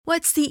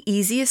What's the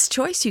easiest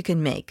choice you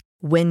can make?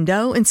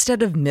 Window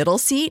instead of middle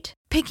seat?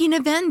 Picking a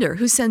vendor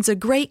who sends a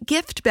great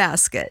gift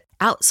basket?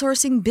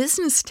 Outsourcing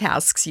business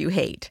tasks you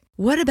hate?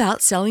 What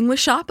about selling with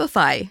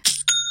Shopify?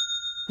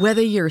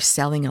 Whether you're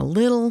selling a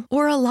little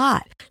or a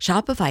lot,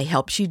 Shopify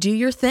helps you do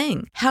your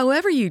thing,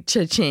 however you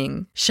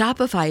cha-ching.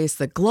 Shopify is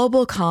the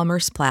global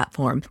commerce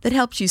platform that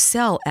helps you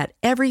sell at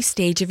every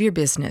stage of your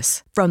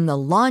business. From the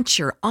launch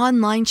your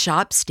online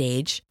shop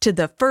stage to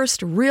the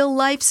first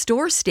real-life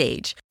store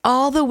stage,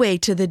 all the way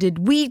to the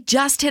did we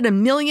just hit a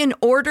million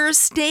orders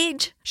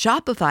stage.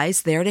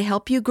 Shopify's there to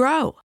help you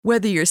grow.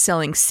 Whether you're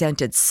selling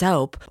scented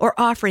soap or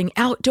offering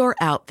outdoor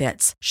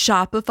outfits,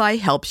 Shopify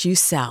helps you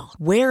sell.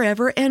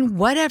 Wherever and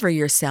whatever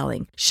you're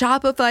selling,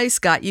 Shopify's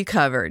got you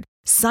covered.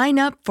 Sign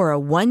up for a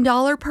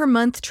 $1 per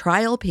month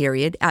trial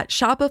period at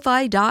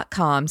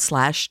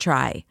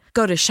shopify.com/try.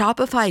 Go to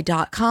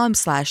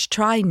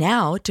shopify.com/try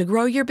now to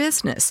grow your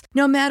business,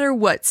 no matter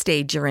what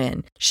stage you're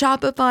in.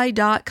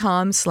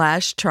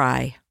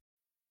 Shopify.com/try.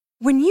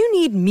 When you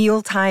need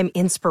mealtime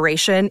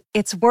inspiration,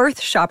 it's worth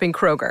shopping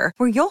Kroger,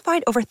 where you'll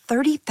find over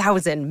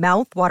 30,000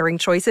 mouth-watering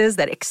choices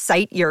that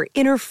excite your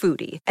inner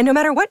foodie. And no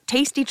matter what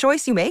tasty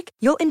choice you make,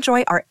 you'll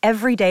enjoy our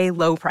everyday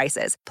low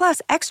prices, plus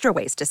extra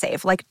ways to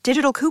save, like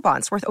digital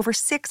coupons worth over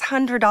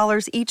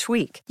 $600 each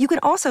week. You can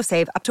also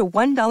save up to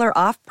 $1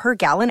 off per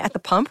gallon at the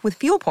pump with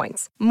fuel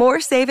points.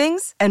 More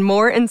savings and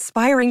more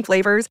inspiring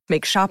flavors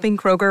make shopping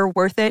Kroger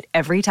worth it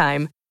every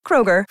time.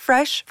 Kroger,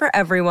 fresh for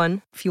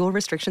everyone. Fuel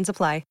restrictions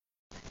apply.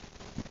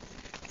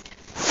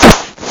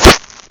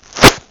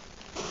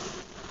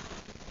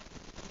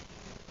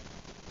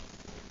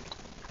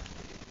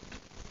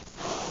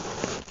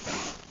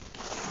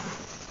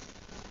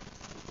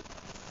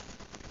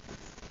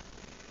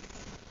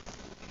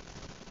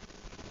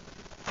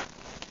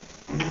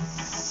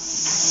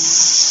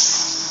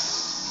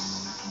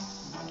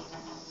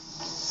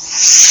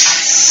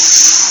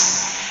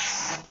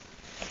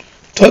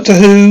 Doctor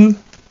Who,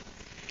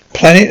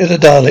 Planet of the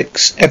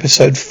Daleks,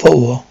 Episode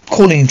 4,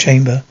 Calling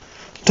Chamber.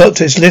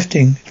 Doctor is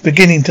lifting. It's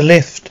beginning to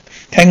lift.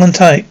 Hang on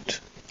tight.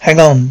 Hang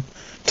on.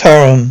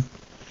 Taron.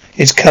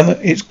 It's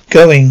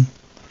going.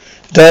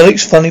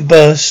 Daleks finally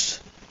burst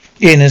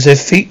in as their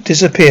feet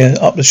disappear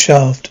up the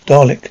shaft.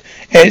 Dalek.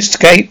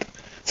 Escape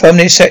from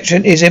this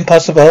section is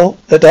impossible.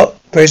 The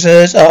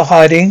prisoners are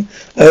hiding.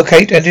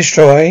 Locate and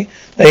destroy.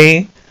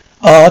 They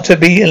are to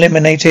be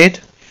eliminated.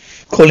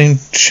 Calling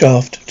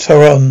shaft.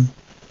 Taron.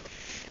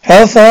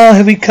 How far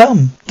have we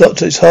come?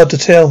 Doctor, it's hard to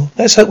tell.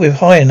 Let's hope we're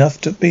high enough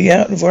to be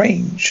out of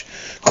range.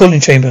 Calling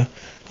chamber.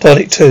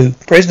 Dalek 2.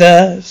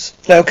 Prisoners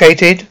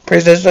located.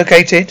 Prisoners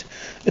located.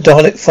 The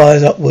Dalek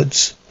fires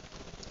upwards.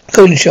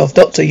 Calling shaft.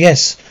 Doctor,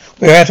 yes.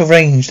 We're out of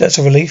range. That's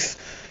a relief.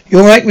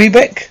 You alright,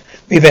 Rebek?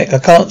 Rebek, I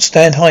can't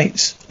stand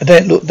heights. I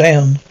don't look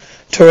down.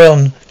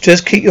 Taron,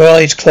 just keep your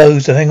eyes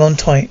closed and hang on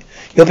tight.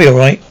 You'll be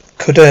alright.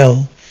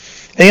 Cordell.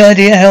 Any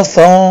idea how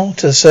far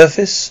to the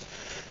surface?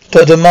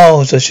 Dr.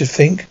 Miles, I should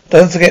think.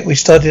 Don't forget we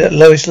started at the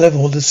lowest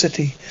level of the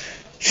city.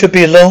 Should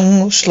be a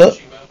long, slow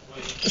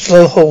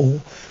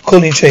haul.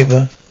 Calling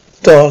chamber.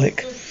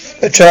 Dalek.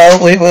 A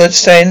child, we will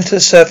ascend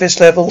to surface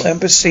level and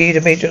proceed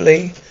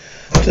immediately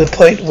to the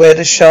point where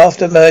the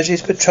shaft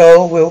emerges.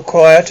 Patrol will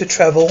require to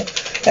travel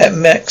at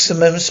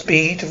maximum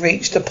speed to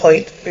reach the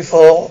point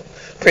before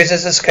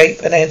prisoners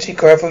escape. An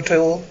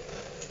anti-gravitational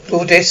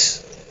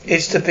disc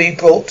is to be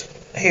brought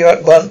here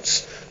at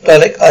once.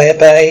 Dalek, I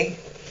obey.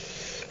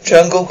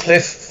 Jungle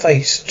cliff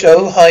face.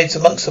 Joe hides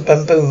amongst the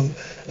bamboo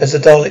as the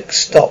Daleks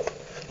stop.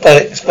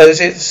 Dalek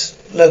explosives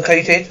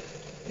located.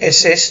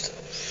 Assist.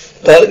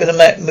 Dalek with a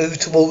map moves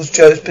towards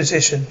Joe's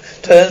position.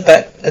 Turns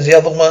back as the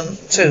other one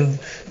too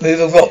move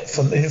a rock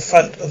from in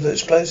front of the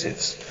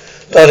explosives.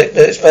 Dalek,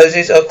 the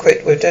explosives are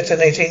equipped with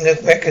detonating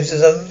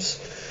mechanisms.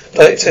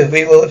 Dalek 2,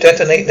 we will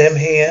detonate them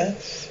here.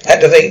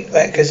 Activate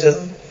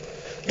mechanism.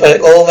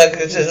 Dalek, all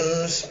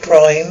mechanisms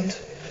primed.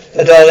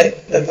 The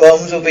Dalek, the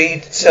bombs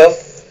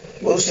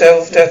will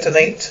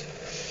self-detonate.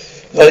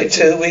 Dalek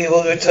 2, we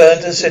will return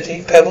to the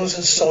city. Pebbles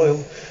and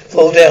soil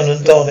fall down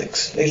on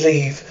Daleks. They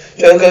leave.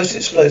 Joe goes to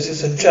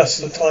explosives and adjusts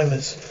the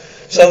timers.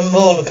 Some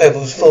more of the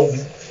pebbles fall.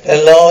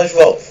 A large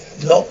rock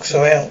knocks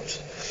her out.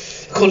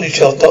 Calling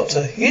child,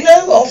 Doctor, you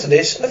know, after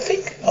this, I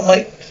think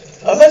I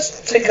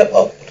must take up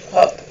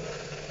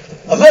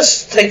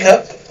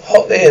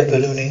hot air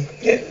ballooning.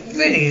 It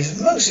really is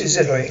most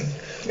exhilarating.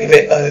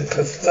 Maybe I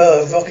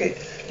prefer a rocket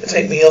to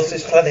take me off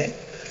this planet.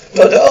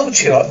 Doctor, oh,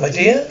 cheer up, my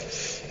dear.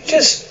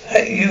 Just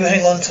you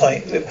hang on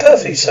tight. We're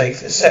perfectly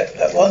safe, except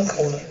that one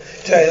corner,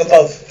 tearing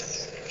above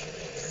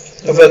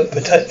the rope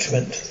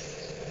attachment.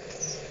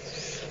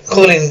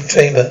 Calling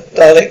chamber.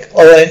 Dalek,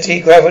 or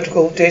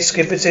anti-gravitational disc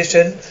in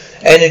position.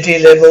 Energy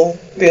level.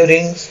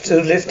 Buildings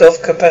to lift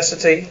off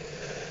capacity.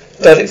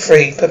 Dalek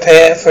 3,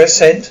 prepare for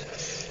ascent.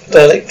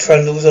 Dalek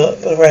trundles up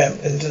the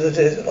ramp onto the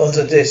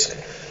disc.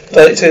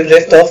 Dalek 2,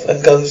 lift off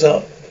and goes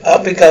up.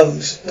 Up it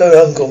goes. The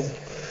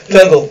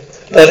jungle.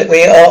 Dalek,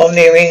 we are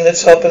nearing the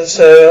top of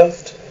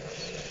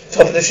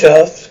the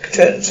shaft.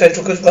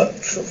 Central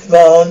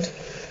command.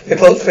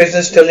 Reports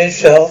prisoner still in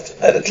shaft.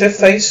 At the cliff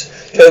face,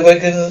 Joe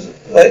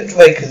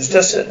wakens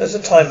just as the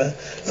timer.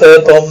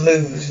 Third bomb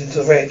moves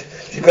into red.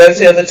 She grabs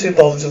the other two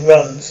bombs and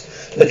runs.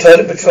 The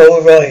toilet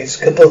patrol arrives.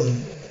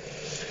 Kaboom.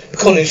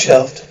 Calling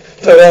shaft.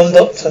 Tyrone,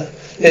 Doctor.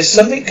 There's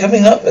something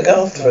coming up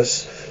after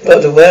us.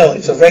 Doctor,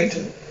 it's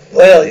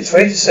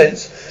rate of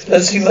sense.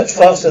 Doesn't seem much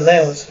faster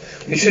than ours.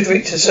 We should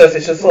reach the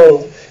surface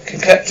before it can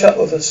catch up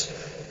with us.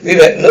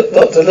 Rebek, look,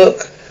 Doctor,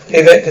 look.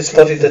 Rebek has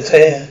spotted the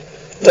tear.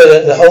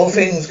 The whole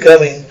thing's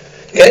going.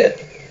 Get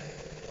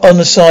on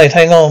the side,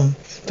 hang on.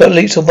 That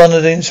leaps on one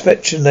of the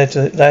inspection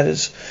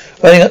ladders,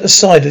 running up the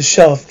side of the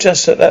shaft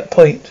just at that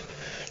point.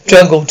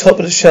 Jungle, top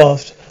of the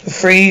shaft. The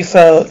three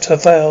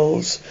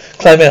valves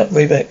climb out,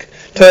 Rebek.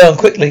 Turn on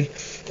quickly.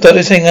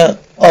 Doctor's hang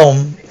up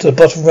on to the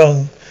bottom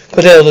rung.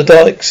 Cordell, the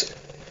Daleks,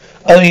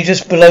 only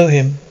just below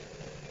him.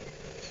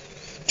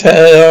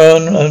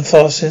 Turn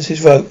unfastens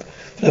his rope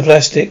from the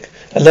plastic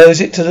and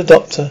lowers it to the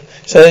Doctor.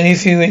 It's only a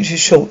few inches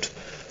short.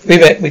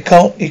 Rebek,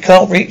 he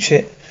can't reach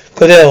it.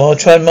 Cordell, I'll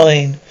try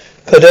mine.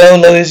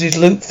 Cordell lowers his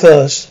loop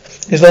first.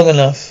 It's long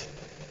enough.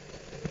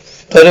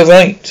 To the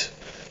right.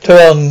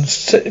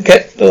 Taran,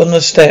 get on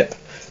the step.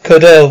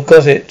 Cordell,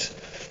 got it.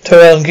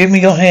 Taran, give me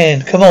your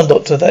hand. Come on,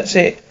 Doctor, that's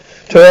it.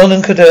 Taran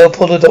and Cordell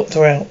pull the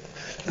Doctor out.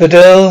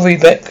 Cordell and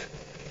Rebek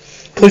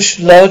push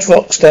large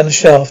rocks down the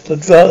shaft. The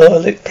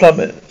Dalek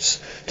plummets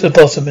to the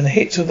bottom and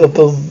hits with a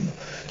boom.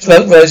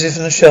 Smoke rises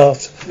from the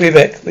shaft.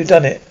 Rebek, we've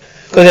done it.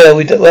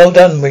 Cordell, well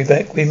done,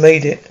 Rebek. We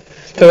made it.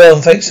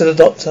 Tyrone, thanks to the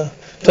Doctor.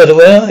 Doctor,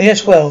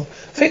 yes, I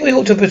think we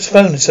ought to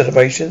postpone the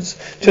celebrations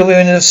till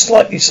we're in a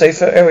slightly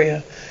safer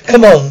area.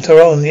 Come on,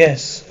 Tyrone,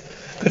 yes.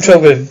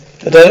 Control room.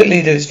 The Dalek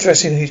leader is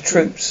dressing his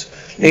troops.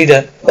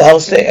 Leader,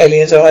 whilst the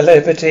aliens are at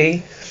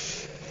liberty,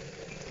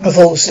 a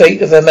full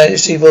state of Her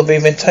Majesty will be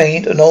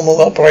maintained and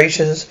normal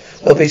operations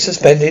will be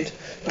suspended.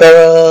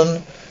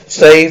 Baron,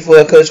 slave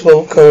workers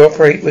will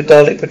cooperate with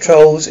Dalek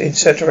patrols in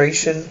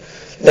saturation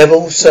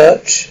level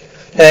search.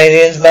 The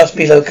aliens must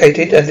be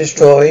located and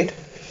destroyed.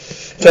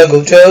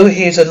 Jungle, Joe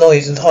hears a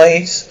noise and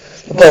hides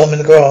the bomb in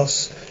the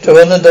grass.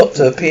 Tyrone and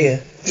Doctor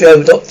appear.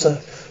 Joe, Doctor,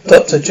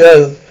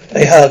 Joe.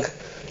 They hug.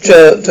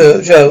 Joe,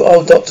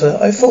 oh Doctor,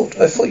 I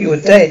thought you were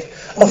dead.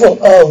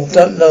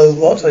 Don't know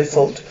what I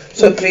thought.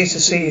 So pleased to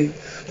see you.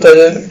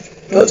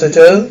 Dr.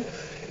 Joe,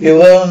 you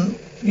were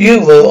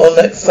on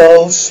that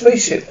foul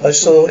spaceship. I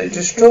saw it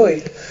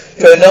destroyed.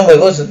 Joe, no, I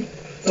wasn't.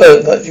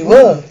 But you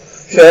were.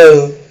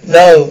 Joe,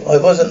 no, I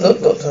wasn't.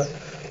 Look, Doctor,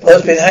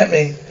 what's been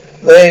happening?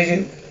 Where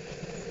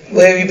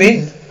have you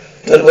been?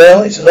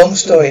 Doctor, it's a long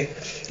story.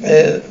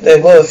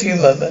 There were a few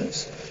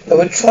moments that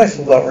were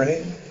trifle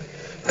worrying.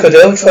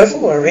 Cordell, trifle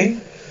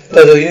worrying?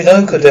 Doctor, you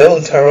know Cordell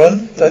and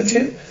Taron, don't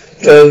you?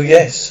 Joe,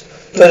 yes.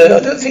 Doctor, I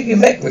don't think you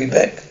met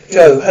Rebek.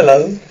 Joe,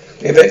 hello.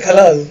 Rebek,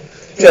 hello.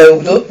 Joe,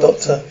 look,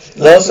 Doctor.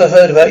 Last I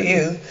heard about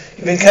you've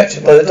been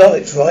captured by the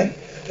Daleks, right?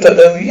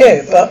 Doctor,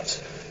 yeah,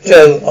 but...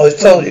 Joe, I was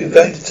told you were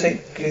going to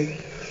take you.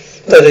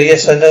 Doctor,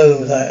 yes, I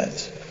know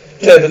that.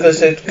 Joe, because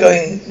they're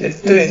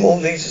doing all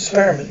these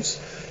experiments.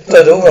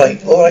 Doctor, all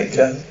right,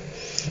 Joe.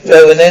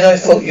 Joe, and then I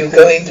thought you were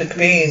going to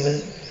be in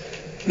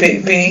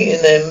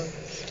them.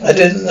 I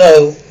didn't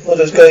know what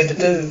I was going to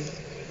do.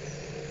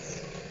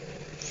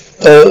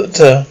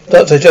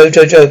 Doctor,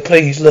 Joe,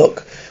 please,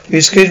 look. Will you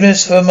excuse me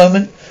for a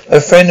moment? My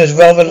friend has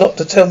rather a lot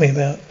to tell me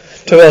about.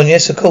 Tyrone,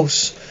 yes, of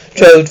course.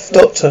 Joe,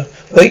 Doctor,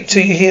 wait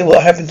till you hear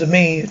what happened to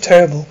me.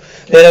 Terrible.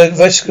 Then I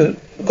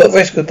got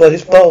rescued by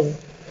this bowl.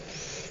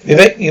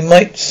 Rebek, you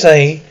might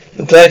say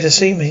you're glad to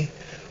see me.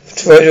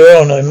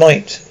 Tyrone, I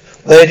might.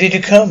 Why did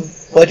you come?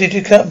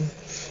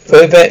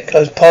 Rebek, I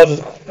was part of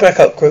the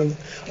backup crew.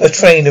 I was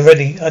trained and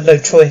ready. I had no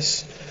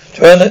choice.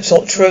 Tyrone, that's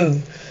not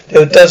true. There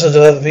were dozens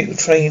of other people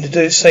trained to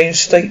do the same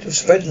state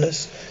of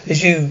readiness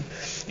as you.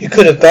 You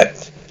could have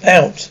backed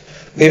out.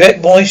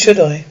 Rebek, why should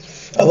I?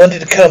 I wanted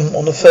to come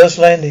on the first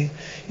landing.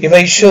 You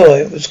made sure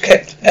it was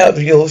kept out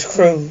of your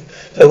crew.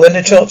 So when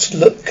the chance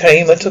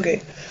came, I took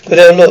it.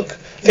 Cordell, look.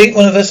 I think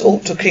one of us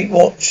ought to keep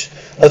watch.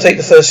 I'll take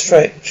the first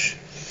stretch.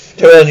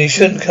 Tyrone, you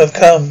shouldn't have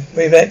come.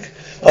 Rebek,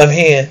 I'm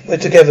here. We're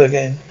together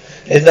again.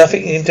 There's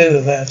nothing you can do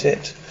about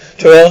it.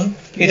 Tyrone,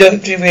 do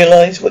you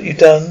realise what you've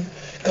done?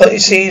 Can't you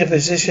see the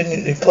position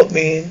you put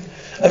me in?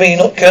 I mean,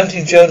 not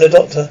counting Joe and the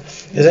Doctor.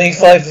 There's only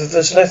 5 of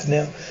us left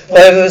now.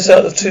 5 of us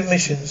out of 2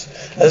 missions.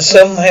 And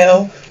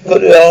somehow got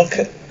to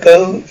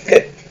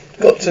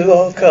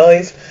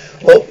archive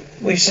what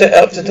we set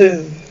out to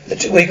do.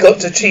 We got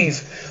to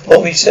achieve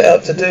what we set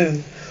out to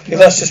do. We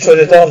must destroy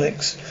the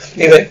Daleks.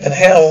 And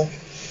how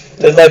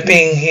does my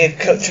being here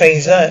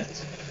change that?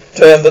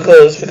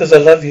 Because I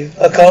love you.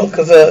 I can't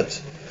convert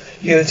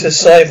you into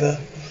cyber.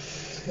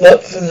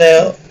 But from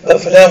now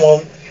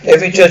on,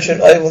 every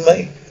judgment I will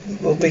make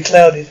will be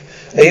clouded.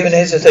 I even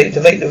hesitate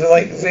to make the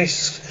right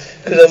risks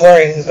because I'm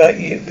worrying about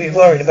you.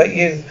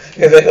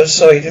 Rebek, I'm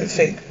sorry, you didn't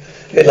think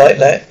it like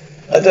that.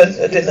 I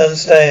didn't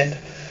understand.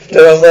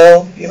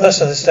 Well, you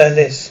must understand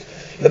this.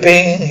 Your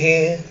being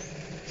here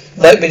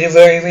might be the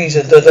very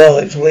reason the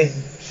Daleks win.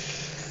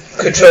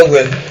 Control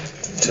room.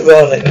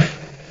 Tyrone.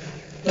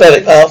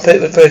 Dalek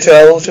outfit with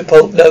patrols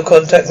report no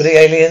contact with the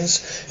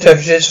aliens.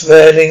 Temperatures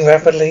varying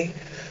rapidly.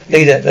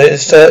 Leader, the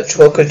search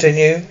will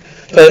continue.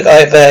 Dalek,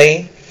 I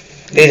obey.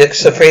 Leader,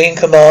 Supreme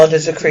Command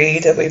has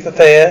decreed that we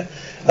prepare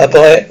a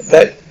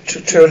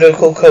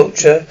bacteriological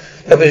culture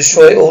that will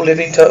destroy all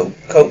living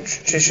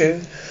tissue.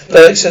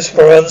 Daleks and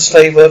Speron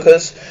slave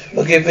workers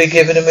will be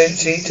given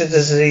immunity to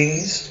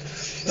disease.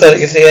 Dalek,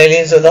 if the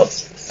aliens are not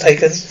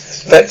taken,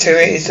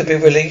 bacteria is to be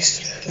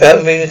released. Without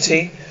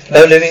immunity,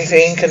 no living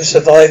thing can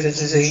survive the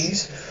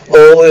disease,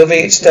 or will be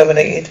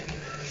exterminated.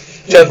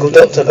 Jungle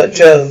Doctor, but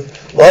Joe,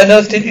 why on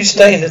earth didn't you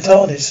stay in the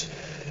TARDIS?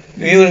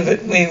 We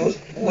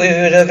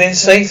would have been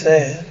safe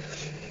there.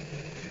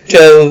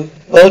 Joe,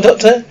 well,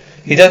 Doctor,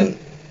 you didn't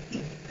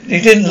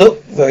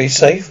look very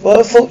safe. Well,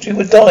 I thought you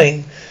were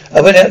dying.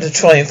 I went out to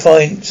try and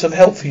find some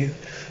help for you.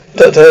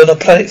 Doctor, on a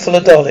planet full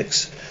of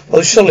Daleks.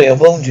 Well, surely I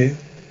warned you.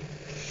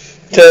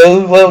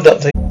 Joe, well,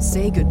 Doctor.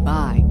 Say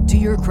goodbye to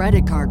your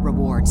credit card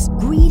rewards.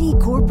 Greedy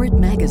corporate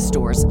mega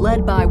stores,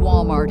 led by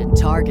Walmart and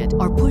Target,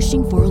 are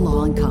pushing for a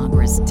law in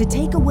Congress to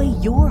take away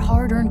your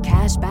hard-earned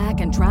cash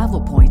back and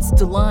travel points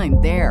to line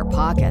their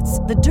pockets.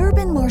 The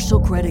Durbin-Marshall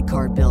credit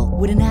card bill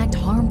would enact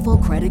harmful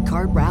credit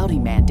card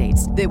routing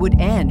mandates that would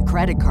end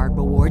credit card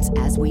rewards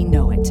as we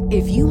know it.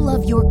 If you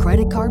love your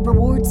credit card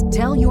rewards,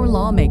 tell your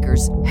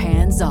lawmakers,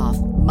 hands off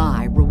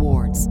my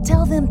rewards.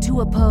 Tell them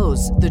to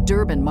oppose the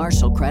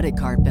Durbin-Marshall credit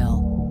card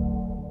bill.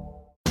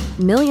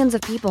 Millions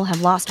of people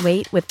have lost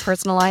weight with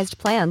personalized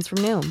plans from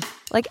Noom.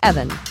 Like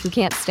Evan, who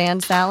can't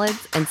stand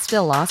salads and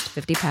still lost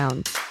 50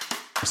 pounds.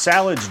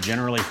 Salads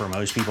generally for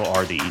most people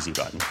are the easy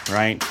button,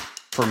 right?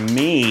 For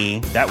me,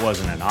 that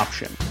wasn't an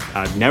option.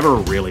 I never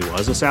really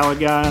was a salad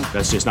guy.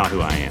 That's just not who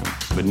I am.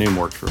 But Noom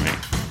worked for me.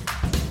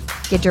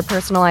 Get your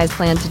personalized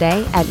plan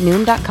today at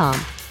Noom.com.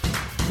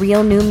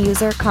 Real Noom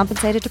user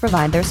compensated to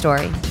provide their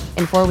story.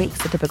 In 4 weeks,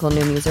 the typical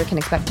Noom user can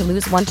expect to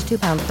lose 1 to 2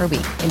 pounds per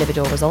week.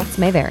 Individual results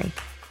may vary.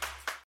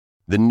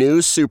 The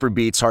new Super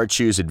Beats Heart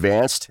Chews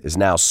Advanced is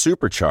now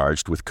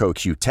supercharged with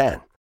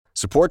CoQ10.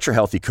 Support your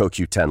healthy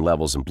CoQ10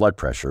 levels and blood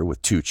pressure with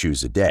 2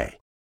 chews a day.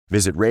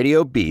 Visit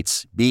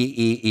RadioBeats,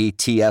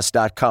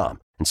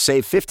 BEETS.com and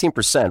save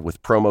 15%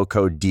 with promo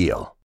code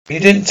DEAL. You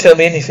didn't tell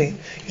me anything.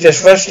 You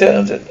just rushed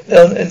out into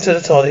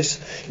the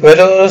TARDIS. You read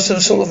out some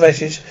sort of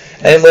message,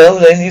 and well,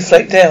 then you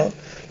flaked out.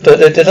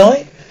 Did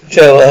I?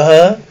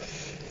 Joe,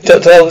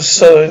 Doctor,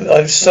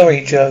 I'm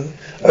sorry, Joe.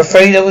 I'm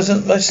afraid I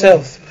wasn't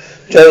myself.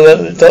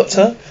 Joe,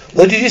 Doctor,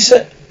 what did you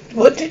say?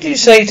 What did you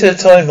say to the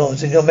Time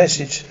Lords in your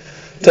message?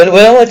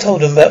 Well, I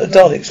told them about the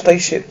Dalek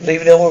spaceship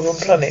leaving the Oregon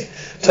planet.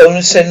 Told them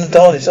to send the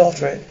Daleks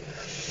after it.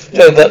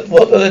 Joe, but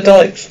what are the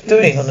Daleks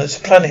doing on this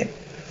planet?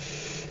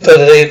 Joe,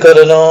 they've got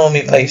an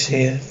army base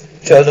here.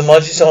 Joe, the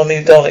mightiest army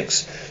of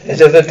Daleks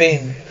there's ever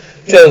been.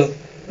 Joe,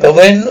 but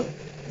when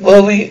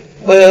we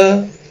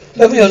on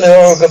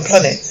the Oregon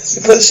planet,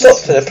 we put a stop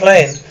to their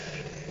plan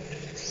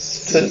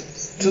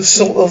to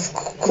sort of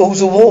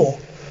cause a war.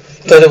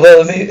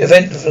 Well,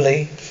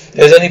 eventually,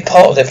 there was only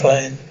part of their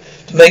plan,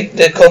 to make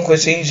their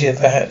conquest easier,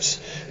 perhaps.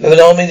 With an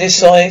army this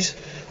size,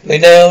 we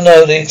now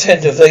know the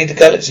intent to invade the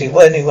galaxy.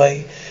 Well,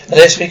 anyway,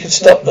 unless we can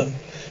stop them.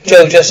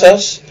 Joe, just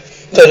us?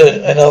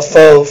 And our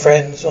foe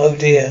friends, oh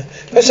dear.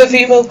 Perhaps a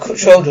female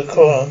shoulder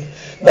crown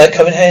might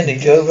come in handy,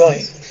 Joe,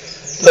 right?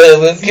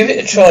 We'll give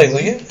it a try,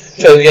 will you?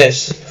 Joe,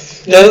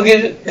 yes. Joe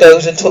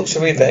goes and talks to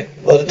Rebek,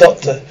 while the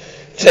Doctor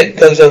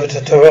goes over to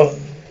Tehran.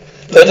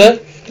 Doctor,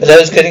 the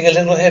load's getting a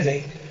little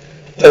heavy.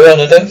 Tehran,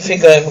 I don't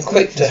think I am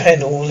equipped to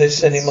handle all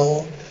this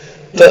anymore.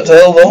 Doctor,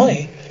 oh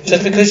why?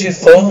 Just because you've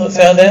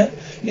found out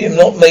you've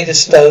not made of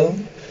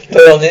stone?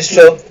 Tehran, this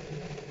job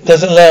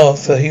doesn't allow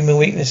for human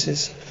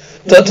weaknesses.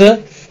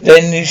 Doctor,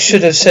 then you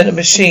should have sent a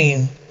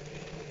machine.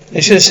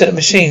 They should have sent a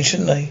machine,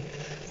 shouldn't they?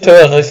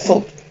 Tehran, I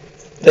thought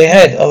they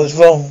had. I was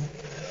wrong.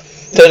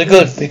 Doctor,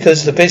 good,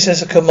 because the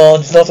business of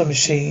command is not a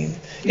machine,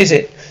 is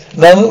it?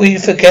 The moment we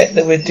forget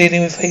that we're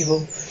dealing with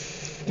people,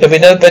 there'll be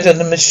no better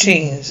than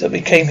machines that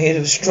we came here to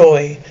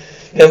destroy.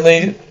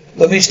 Then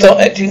when we start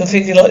acting and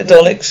thinking like the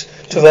Daleks,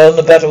 Tehran,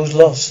 the battle's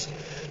lost.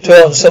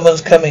 Tehran,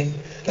 someone's coming.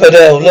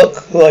 Cordell, look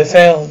who I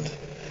found.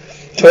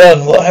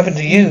 Tehran, what happened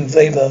to you,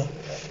 Weber?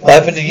 What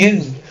happened to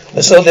you? I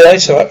saw the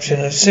ice eruption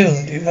and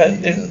assumed you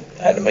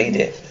hadn't made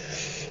it.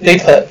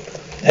 Deepak,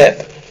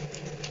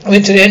 I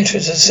went to the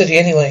entrance of the city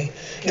anyway.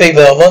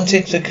 Weber, I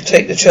wanted to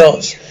take the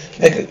chance,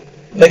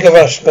 make a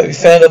rush, but we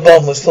found a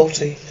bomb was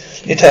faulty.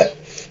 Deepak,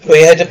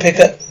 we had to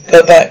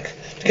go back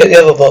to get the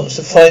other bombs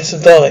to find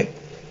some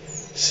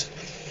Daleks.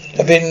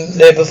 Have been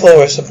there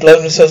before us and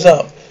blown themselves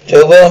up.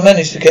 Joe, well, I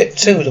managed to get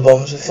 2 of the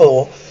bombs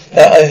before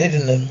that I've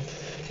hidden them.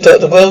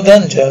 Doctor, well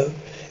done, Joe.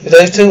 If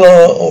those 2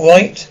 are all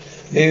right,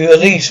 we at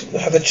least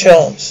have a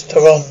chance to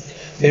run.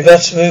 We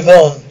must move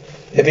on.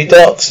 It'll be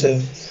dark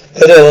soon.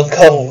 Cordell and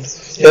cold.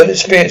 You haven't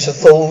experienced a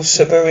full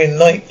Siberian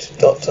night,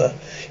 Doctor.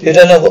 You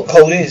don't know what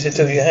cold is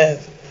until you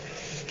have.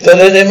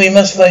 Doctor, then we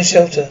must find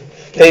shelter.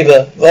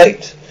 Weber,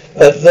 right,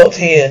 but not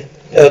here.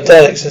 There are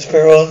Daleks and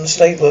Speron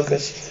slave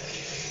workers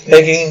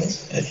making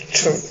a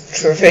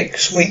terrific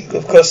sweep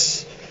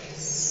across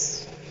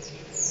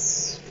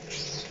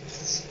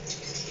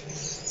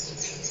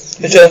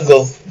The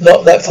jungle,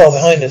 not that far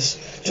behind us.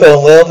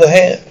 John, well,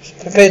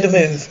 prepare to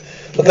move.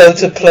 We'll go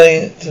to the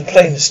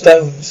plain of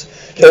stones.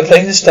 Joe,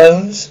 plain of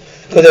stones?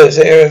 Good, it's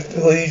an area of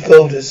huge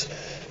boulders.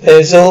 They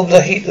absorb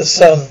the heat of the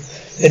sun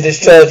and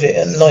discharge it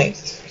at night.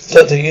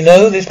 Doctor, you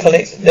know this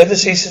planet never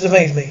ceases to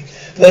amaze me.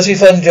 First we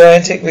find a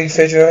gigantic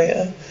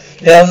refrigerator.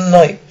 Now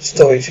night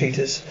storage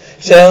heaters.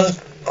 Sounds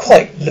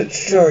quite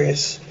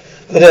luxurious.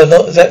 But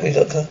not exactly,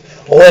 Doctor.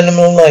 All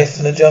animal life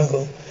in the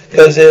jungle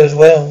goes there as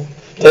well.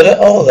 Doctor,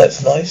 oh,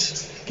 that's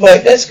nice.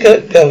 Right, let's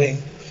get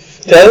going.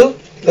 Joe,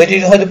 where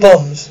did you hide the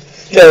bombs?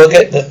 Joe, I'll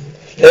get them.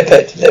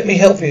 Lepet, let me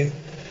help you.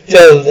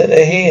 Joe,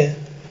 they're here.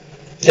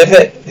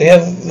 Lepet, we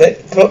haven't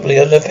met properly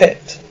on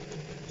Lepet.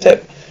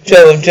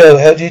 Joe and Joe,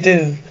 how do you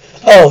do?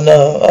 Oh,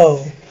 no,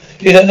 oh.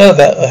 You don't know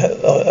about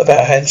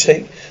a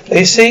handshake. But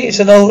you see, it's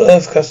an old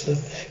Earth custom.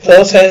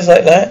 Class hands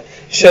like that,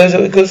 it shows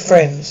that we're good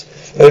friends.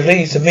 We're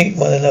pleased to meet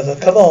one another.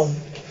 Come on.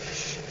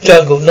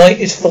 Jungle, night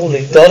is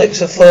falling.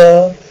 Daleks of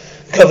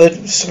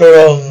fur-covered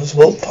sperons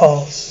walk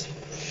past.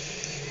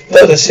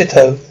 Dr.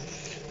 Sito,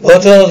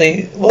 what are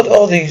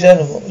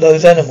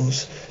those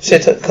animals?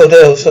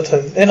 Cordell,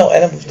 Soto. They're not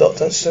animals,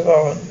 Doctor.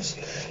 Sperons.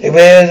 They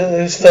wear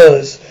those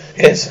furs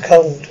against the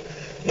cold.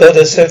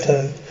 Dr.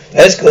 Soto.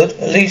 That's good.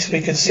 At least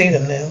we can see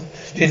them now.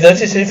 Did you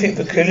notice anything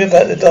peculiar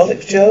about the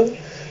Daleks, Joe?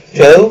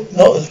 Joe?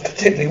 Not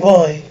particularly.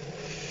 Why?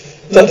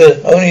 Doctor,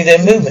 only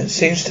their movement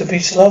seems to be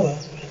slower.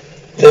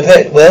 The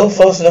pet, well,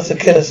 fast enough to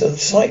kill us on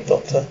sight,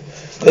 Doctor.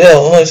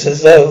 Well, almost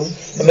as though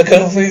the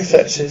mechanical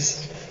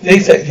reflexes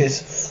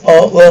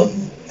aren't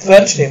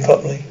functioning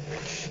properly.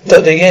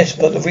 Doctor, yes,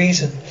 but the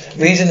reason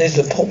is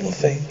the important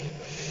thing.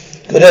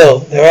 Goodell,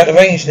 they're out of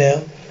range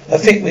now. I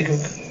think we can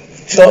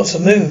chance a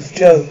move.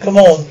 Joe, come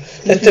on,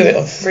 let's do it.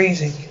 I'm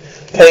freezing.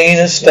 Plain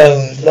of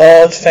stones,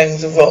 large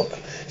fangs of rock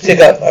stick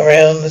up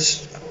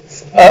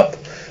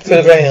through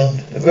the ground.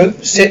 The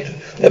roots sit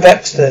the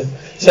backstem,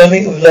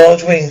 something with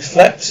large wings,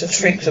 flaps and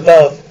streaks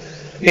above.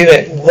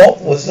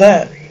 What was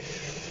that?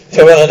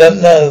 Joe, I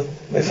don't know.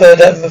 We've heard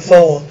that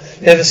before.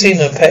 Never seen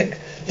them, Peck.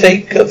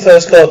 Take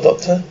first guard,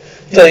 Doctor.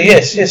 Doctor,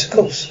 yes, of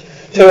course.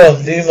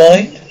 Joe, do you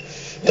mind?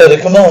 Doctor,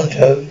 come on,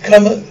 Joe.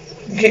 Come and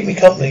keep me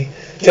company.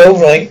 Joe,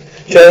 right.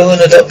 Joe and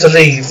the Doctor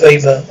leave.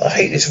 Weber, I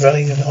hate this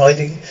running and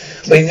hiding.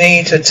 We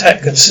need to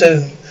attack and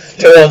soon.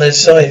 Joe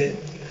decided.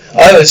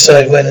 I will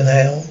decide when and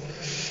how.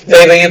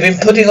 Weber, you've been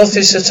putting off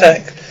this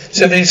attack.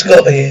 Somebody's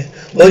got here.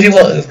 What do you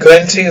want? A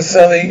guarantee of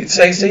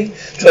safety?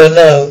 Joe,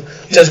 no.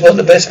 Just want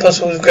the best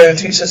possible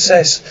guaranteed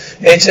success.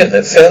 Any attempt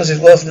that fails is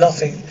worth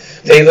nothing.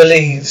 Weber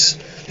leaves.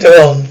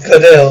 Duran,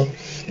 Cordell,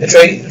 the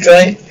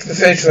giant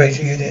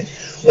refrigerator unit.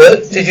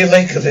 What did you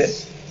make of it?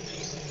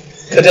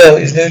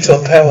 Cordell is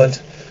neutron powered.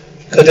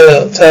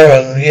 Cordell,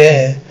 Taran,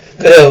 yeah.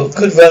 Cordell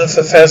could run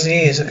for 1,000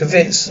 years. I'm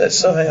convinced that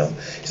somehow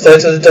it's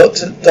vital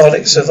to the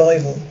Dalek's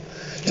survival.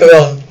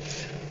 Duran,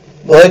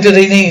 why do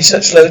they need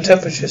such low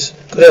temperatures?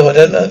 Cordell, I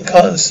don't know,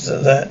 can't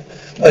understand that.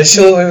 But I'm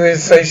sure the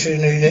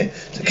refrigeration unit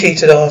is the key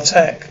to our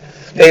attack.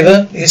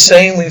 Weber, you're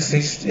saying we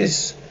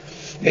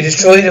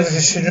destroyed the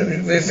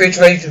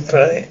refrigeration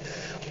plant.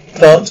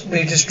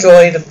 We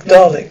destroyed the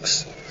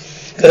Daleks.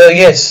 Cordell,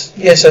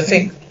 yes, I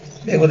think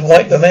it would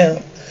wipe them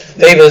out.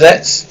 Weber,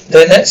 that's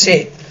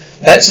it.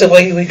 That's the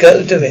way we got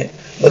to do it.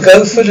 We'll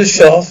go through the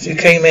shaft you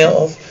came out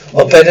of,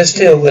 or better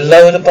still, we'll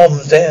lower the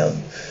bombs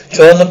down.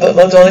 Join the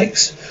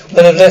Daleks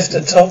would have left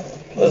the top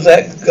of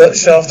that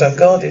shaft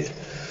unguarded.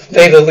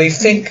 Weber, we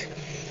think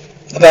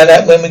about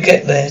that when we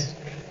get there.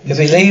 If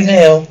we leave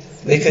now,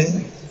 we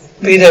can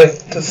be there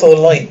before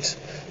light.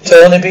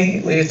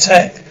 We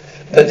attack,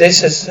 but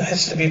this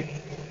has to be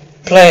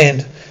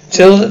planned.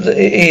 Till it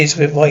is,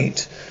 we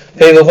wait.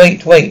 Weber,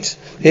 wait.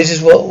 This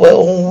is what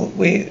all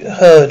we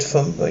heard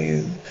from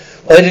you.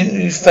 Why didn't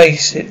you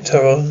face it,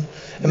 Taron?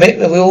 Admit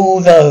that we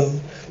all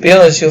know. Be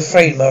honest, you're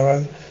afraid,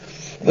 Morrow.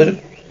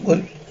 Would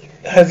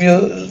have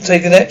you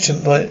taken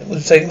action by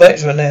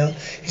now?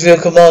 He's your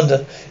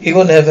commander. He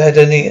wouldn't have had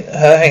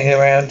her hanging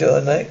around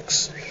your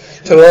necks.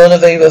 Taron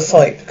and Weber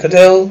fight.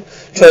 Cordell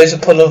tries to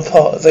pull them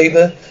apart.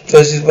 Weber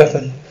tries his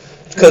weapon.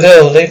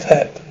 Cordell, lay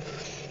pap.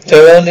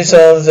 Taron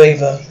disarms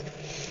Weber.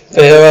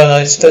 Taron,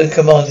 I still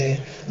command here.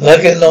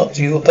 Like it or not,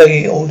 you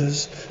obey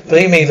orders.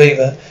 Believe me,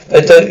 Weber,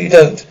 but you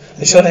don't.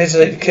 I shan't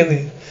hesitate to kill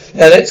you.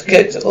 Now let's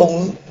get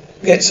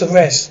some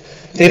rest.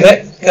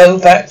 Go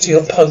back to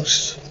your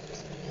post.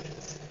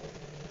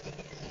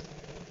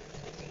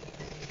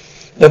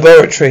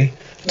 Laboratory.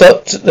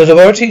 The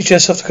laboratory is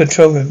just off the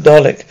control room.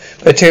 Dalek.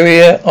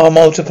 Bacteria are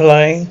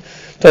multiplying.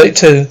 Dalek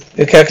 2.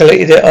 You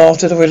calculated it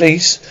after the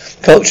release.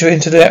 Culture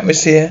into the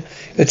atmosphere.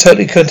 You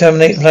totally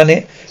contaminate the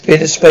planet in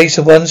the space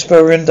of one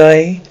Sporian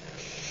day.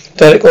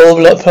 Dalek,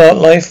 all plant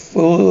life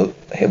will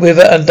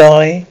wither and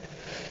die.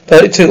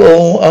 Dalek 2,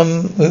 all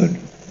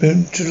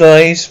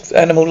neutralized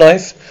animal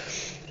life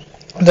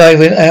die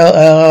within an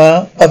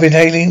hour of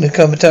inhaling the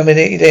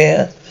contaminated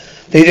air.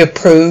 Leader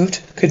approved.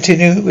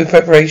 Continue with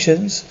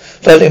preparations.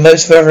 Dalek,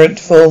 most virulent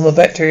form of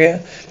bacteria.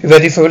 Be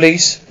ready for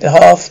release in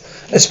half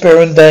a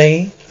Sporian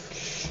day.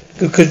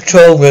 Good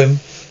control room.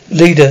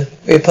 Leader,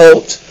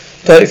 report.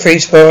 33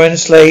 Sporan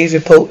slaves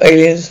report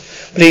aliens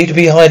believed to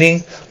be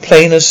hiding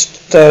planar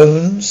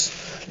stones.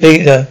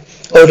 Leader.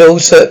 Order all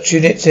search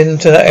units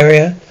into that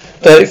area.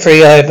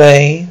 33 I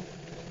obey.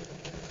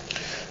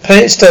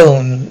 Planet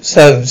stones.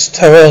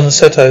 Tyrone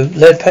Soto.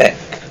 Lead pack.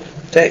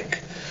 Deck.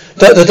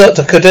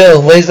 Doctor.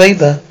 Cordell. Where's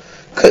Weber?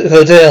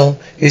 Cordell.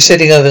 You're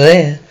sitting over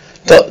there.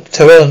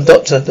 Tyrone.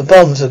 Doctor. The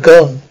bombs are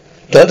gone.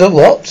 Doctor,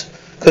 what?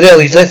 Cordell,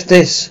 he's left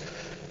this.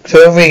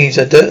 Tyrone reads.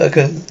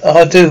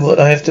 I'll do what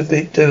I have to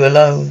do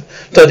alone.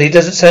 Doctor, he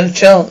doesn't stand a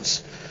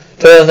chance.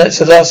 Tyrone, that's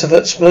the last of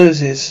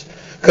explosives.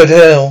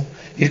 Cordell,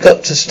 we've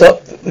got to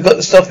stop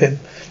him.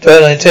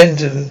 Tyrone, I intend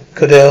to.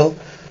 Cordell,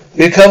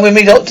 will you come with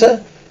me,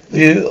 Doctor?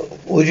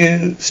 Would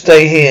you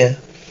stay here?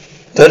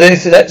 Doctor,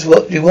 if that's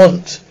what you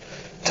want.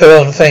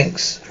 Tyrone,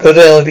 thanks.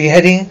 Cordell, will be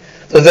heading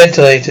for the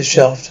ventilator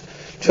shaft.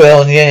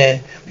 Tyrone, yeah.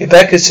 Be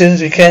back as soon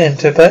as we can.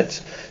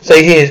 Turbat,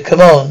 stay here.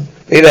 Come on.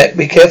 Be back.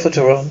 Be careful,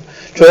 Tyrone.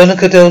 Tyrone and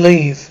Cordell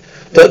leave.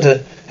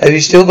 Doctor, have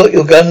you still got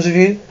your guns with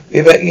you?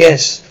 Be back,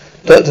 yes.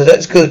 Doctor,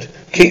 that's good.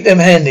 Keep them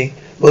handy,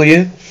 will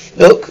you?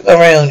 Look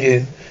around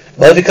you.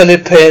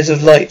 Multicolored pairs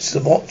of lights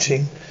are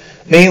watching.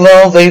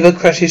 Meanwhile, Weber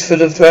crashes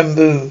full of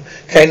bamboo,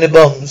 carrying the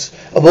bombs,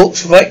 and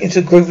walks right into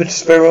a group of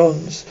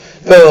Sperons.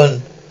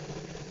 Speron,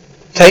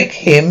 take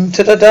him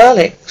to the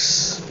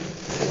Daleks.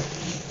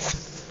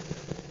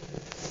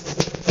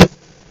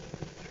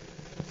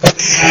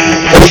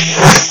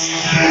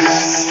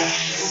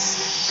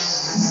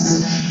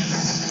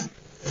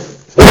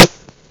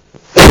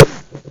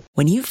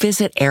 When you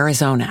visit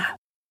Arizona,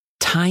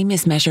 time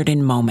is measured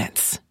in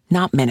moments,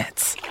 not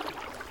minutes.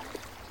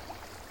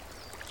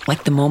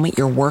 Like the moment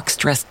your work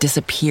stress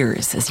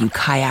disappears as you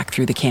kayak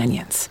through the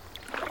canyons.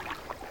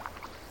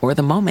 Or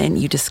the moment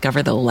you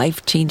discover the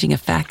life-changing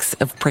effects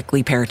of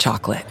prickly pear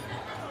chocolate.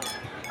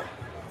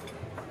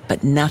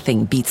 But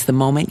nothing beats the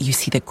moment you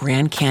see the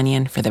Grand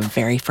Canyon for the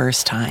very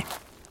first time.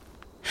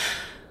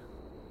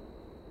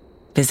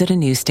 Visit a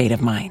new state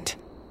of mind.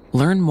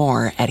 Learn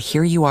more at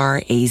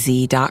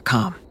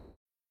hereyouareaz.com.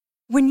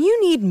 When you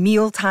need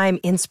mealtime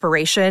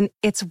inspiration,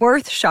 it's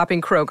worth shopping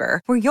Kroger,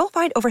 where you'll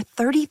find over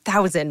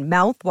 30,000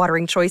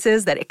 mouth-watering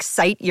choices that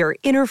excite your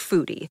inner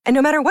foodie. And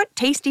no matter what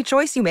tasty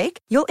choice you make,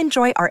 you'll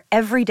enjoy our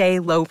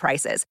everyday low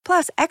prices,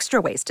 plus extra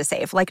ways to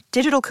save, like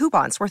digital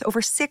coupons worth over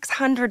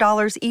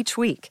 $600 each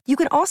week. You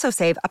can also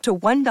save up to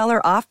 $1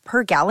 off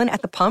per gallon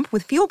at the pump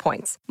with fuel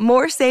points.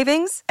 More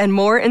savings and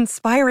more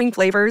inspiring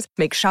flavors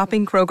make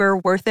shopping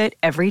Kroger worth it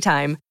every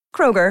time.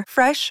 Kroger,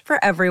 fresh for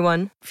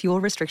everyone.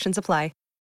 Fuel restrictions apply.